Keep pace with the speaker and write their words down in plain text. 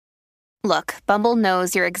Look, Bumble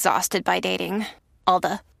knows you're exhausted by dating. All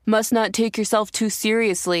the must not take yourself too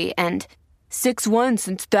seriously and 6'1"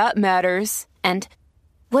 since that matters. And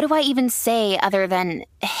what do I even say other than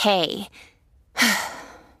hey?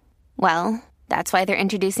 Well, that's why they're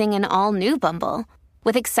introducing an all-new Bumble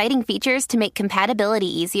with exciting features to make compatibility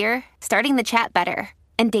easier, starting the chat better,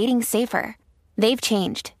 and dating safer. They've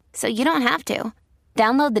changed, so you don't have to.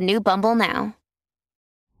 Download the new Bumble now.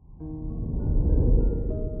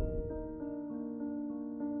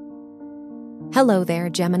 Hello there,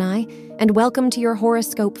 Gemini, and welcome to your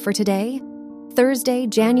horoscope for today, Thursday,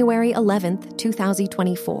 January 11th,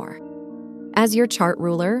 2024. As your chart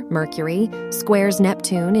ruler, Mercury, squares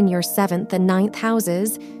Neptune in your 7th and 9th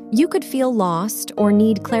houses, you could feel lost or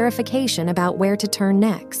need clarification about where to turn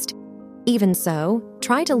next. Even so,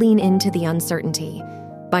 try to lean into the uncertainty.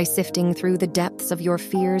 By sifting through the depths of your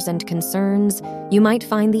fears and concerns, you might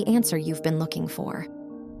find the answer you've been looking for.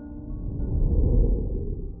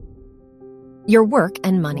 Your work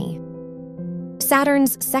and money.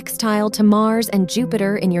 Saturn's sextile to Mars and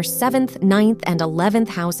Jupiter in your 7th, 9th, and 11th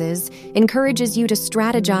houses encourages you to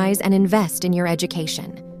strategize and invest in your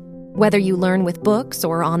education. Whether you learn with books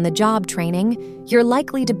or on-the-job training, you're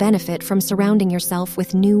likely to benefit from surrounding yourself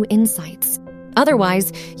with new insights.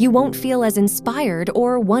 Otherwise, you won't feel as inspired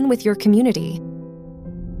or one with your community.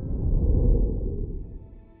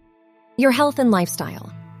 Your health and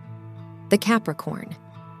lifestyle. The Capricorn.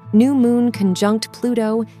 New moon conjunct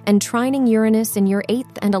Pluto and trining Uranus in your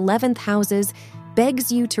 8th and 11th houses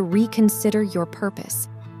begs you to reconsider your purpose.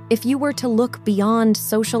 If you were to look beyond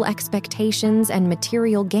social expectations and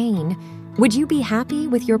material gain, would you be happy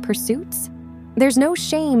with your pursuits? There's no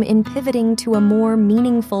shame in pivoting to a more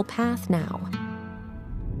meaningful path now.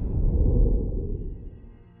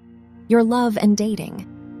 Your love and dating.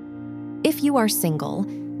 If you are single,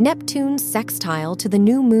 Neptune's sextile to the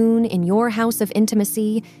new moon in your house of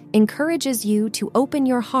intimacy encourages you to open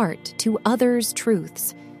your heart to others'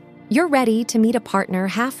 truths. You're ready to meet a partner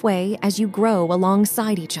halfway as you grow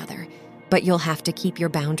alongside each other, but you'll have to keep your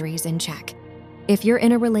boundaries in check. If you're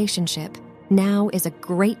in a relationship, now is a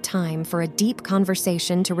great time for a deep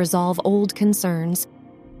conversation to resolve old concerns.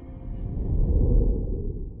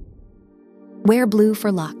 Wear blue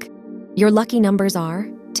for luck. Your lucky numbers are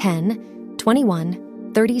 10, 21,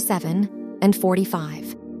 37, and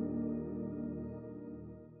 45.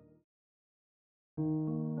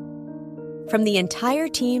 From the entire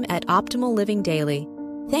team at Optimal Living Daily,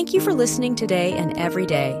 thank you for listening today and every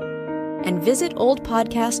day. And visit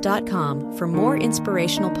oldpodcast.com for more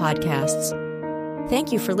inspirational podcasts.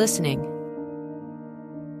 Thank you for listening.